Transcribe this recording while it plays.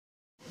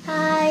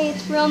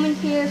it's Roman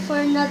here for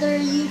another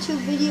YouTube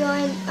video,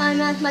 and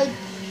I'm at my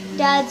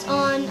dad's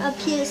on a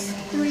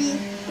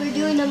PS3. We're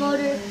doing a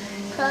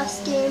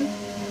motocross game.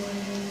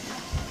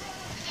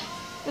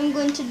 I'm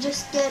going to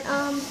just get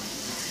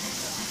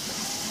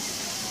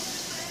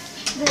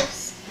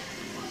this.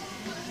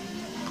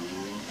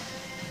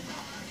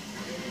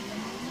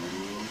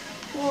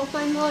 Well,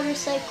 my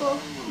motorcycle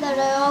that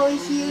I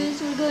always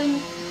use.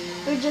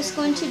 We're just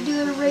going to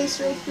do a race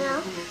right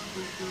now.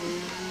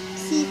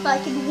 See if I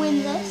can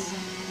win this.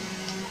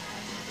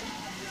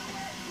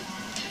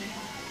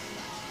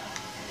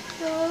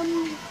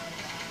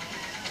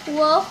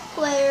 12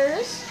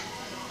 players.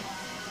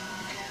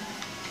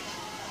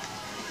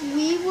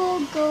 We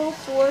will go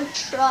for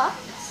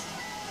trucks.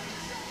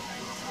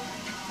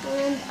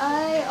 And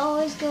I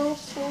always go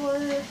for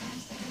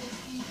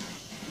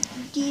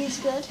D is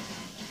good.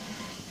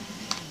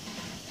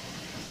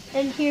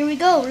 And here we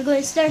go. We're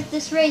going to start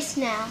this race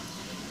now.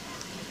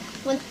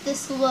 Once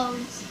this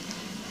loads.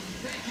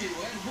 Thank you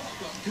and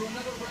welcome to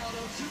another round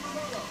of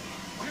Romero.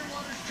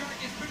 Clearwater's track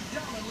is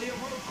predominantly a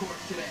road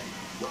course today.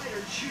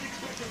 Riders should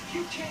expect a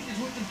few changes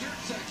with the dirt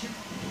section.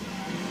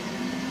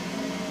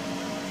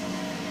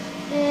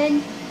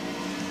 And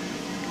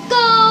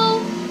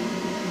go!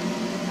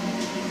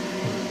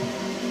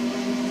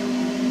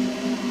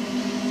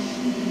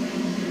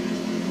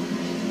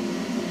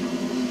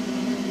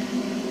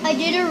 I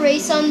did a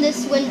race on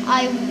this when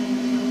I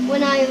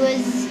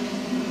was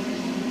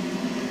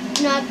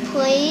not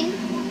playing.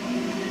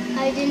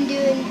 I didn't do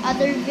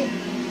another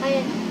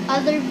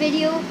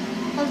video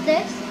of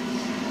this,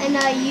 and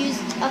I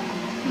used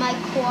my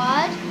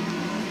quad,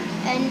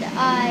 and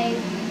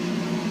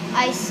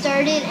I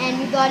started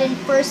and got in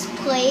first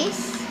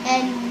place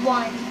and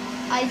won.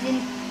 I was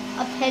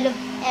ahead of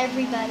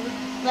everybody,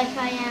 like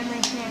I am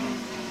right now.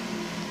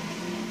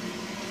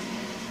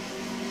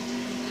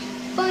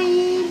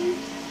 Bye.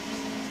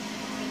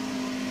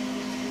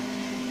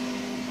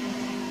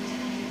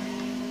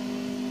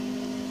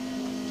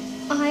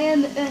 I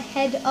am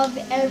ahead of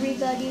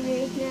everybody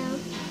right now.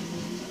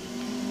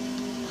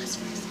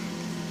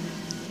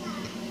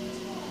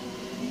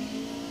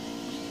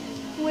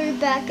 We're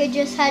back. I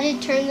just had to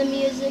turn the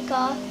music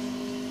off.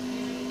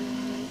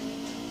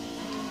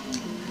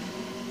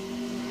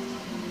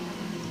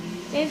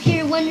 If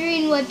you're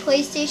wondering what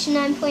PlayStation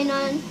I'm playing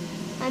on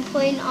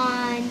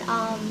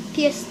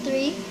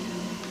PS3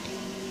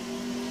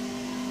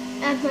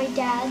 at my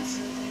dad's.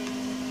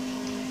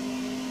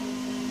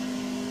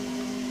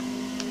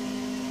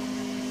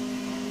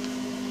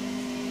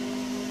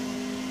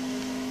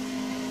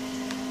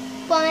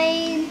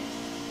 Fine.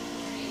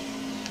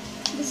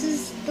 This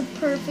is the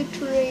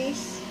perfect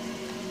race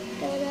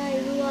that I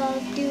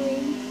love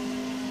doing.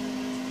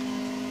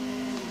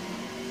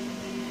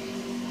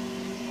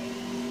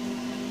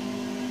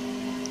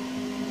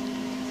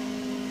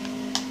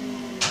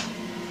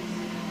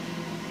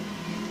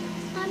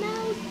 I'm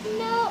out.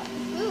 No.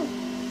 Ooh.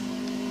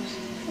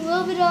 A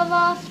little bit of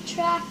off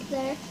track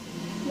there.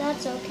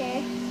 That's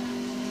okay.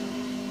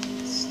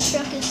 This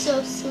truck is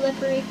so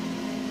slippery.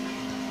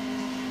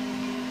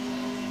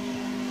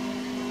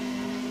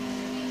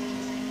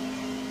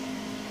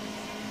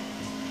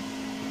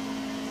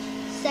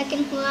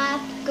 Second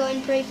lap,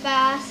 going pretty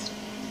fast.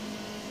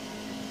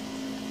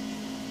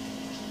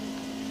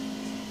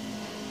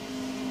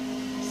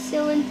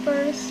 Still in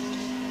first.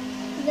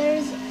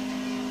 There's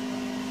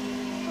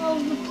all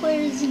the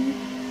players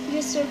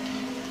just are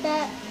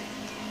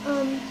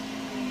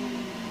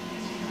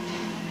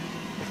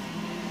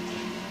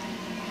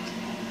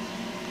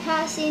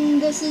passing.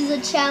 This is a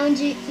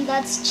challenging.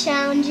 That's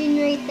challenging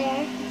right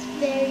there. It's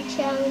very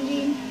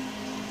challenging.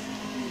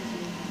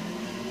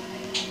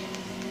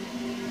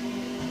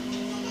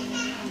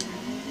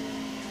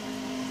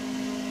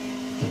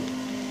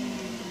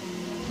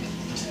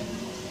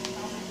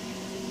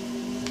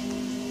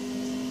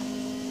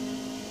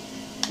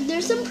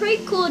 There's some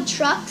pretty cool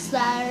trucks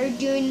that are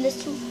doing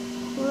this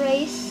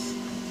race.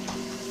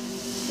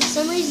 For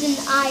some reason,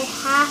 I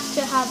have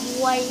to have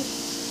white.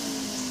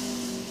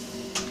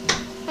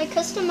 I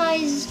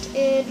customized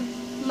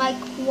my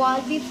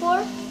quad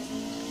before.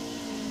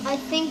 I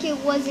think it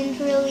wasn't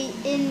really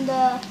in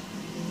the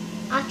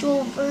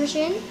actual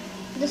version.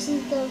 This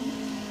is the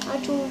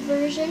actual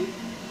version.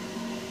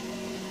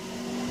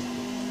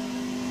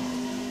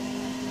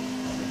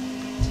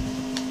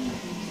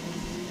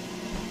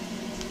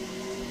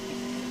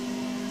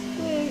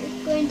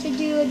 Going to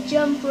do a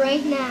jump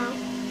right now.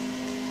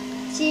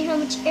 See how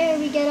much air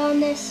we get on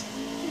this.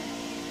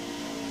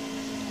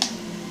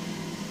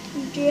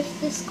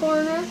 Drift this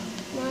corner.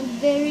 Not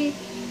very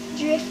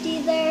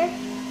drifty there,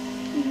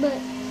 but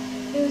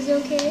it was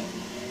okay.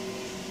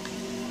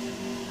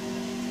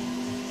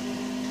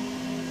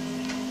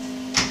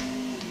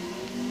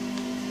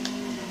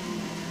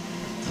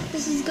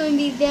 This is going to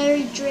be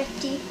very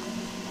drifty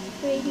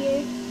right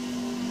here.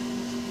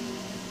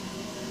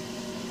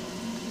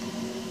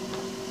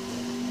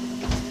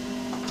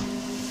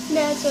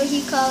 That's what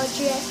you call a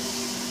drift.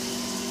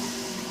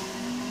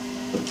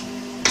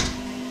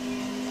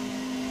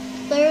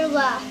 Third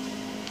lap.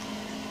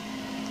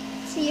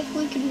 See if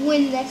we could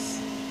win this.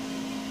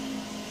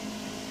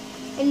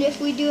 And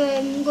if we do,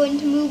 I'm going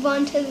to move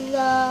on to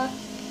the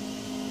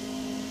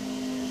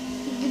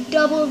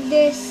double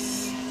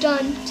this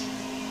stunt.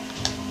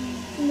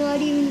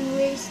 Not even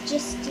race,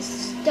 just a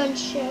stunt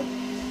show.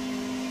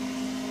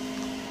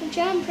 Which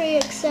I'm pretty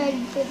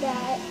excited for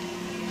that.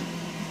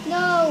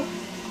 No!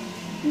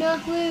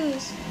 Not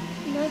lose.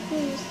 Not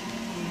lose.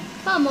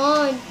 Come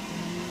on.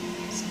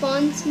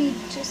 Spawns me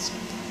just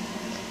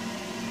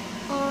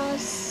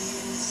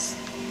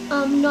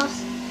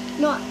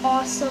not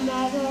awesome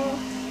at all.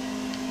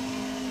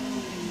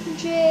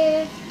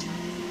 Drift.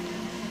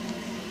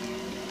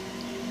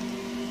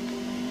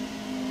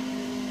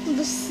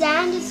 The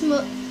sand is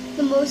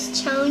the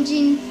most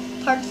challenging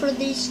part for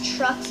these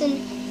trucks,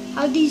 and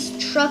how these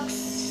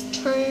trucks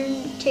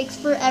turn takes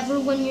forever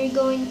when you're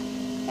going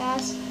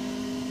fast.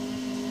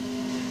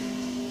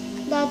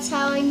 That's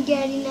how I'm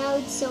getting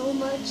out so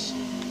much.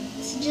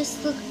 It's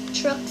just the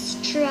truck's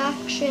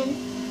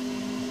traction.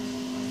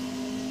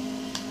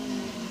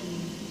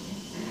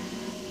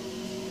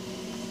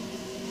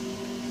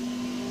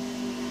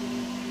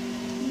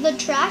 The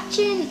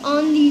traction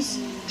on these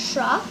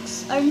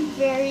trucks aren't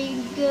very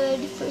good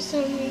for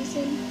some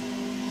reason.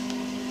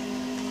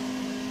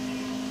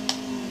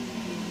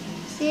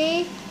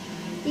 See?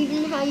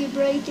 Even how you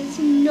brake is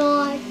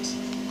not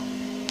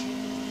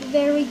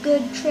very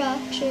good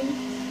traction.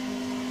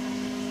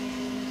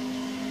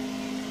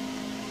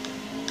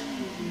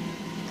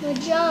 Now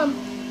jump.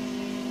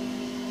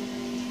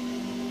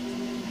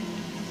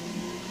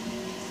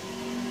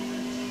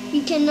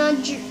 You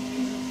cannot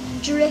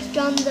drift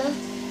on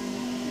the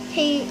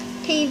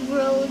paved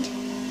road.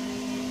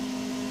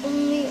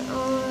 Only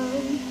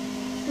on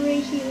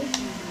right here.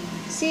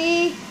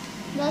 See?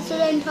 That's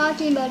what I'm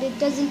talking about. It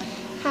doesn't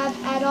have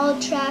at all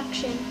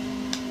traction.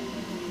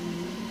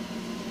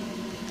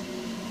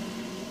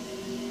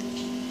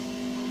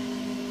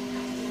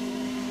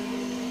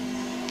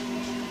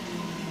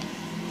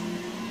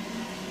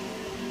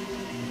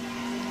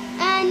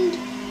 And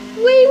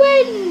we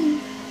win!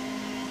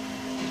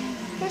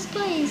 First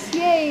place,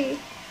 yay!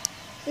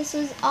 This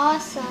was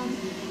awesome.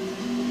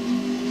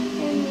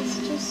 And it's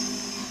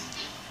just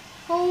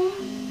home.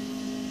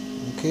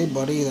 Okay,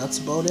 buddy, that's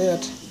about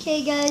it.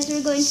 Okay, guys,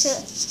 we're going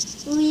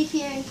to leave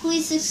here, and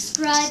please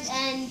subscribe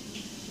and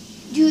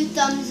do a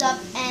thumbs up,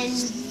 and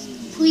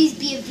please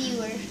be a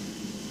viewer.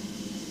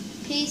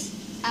 Peace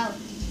out.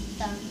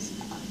 Thumbs.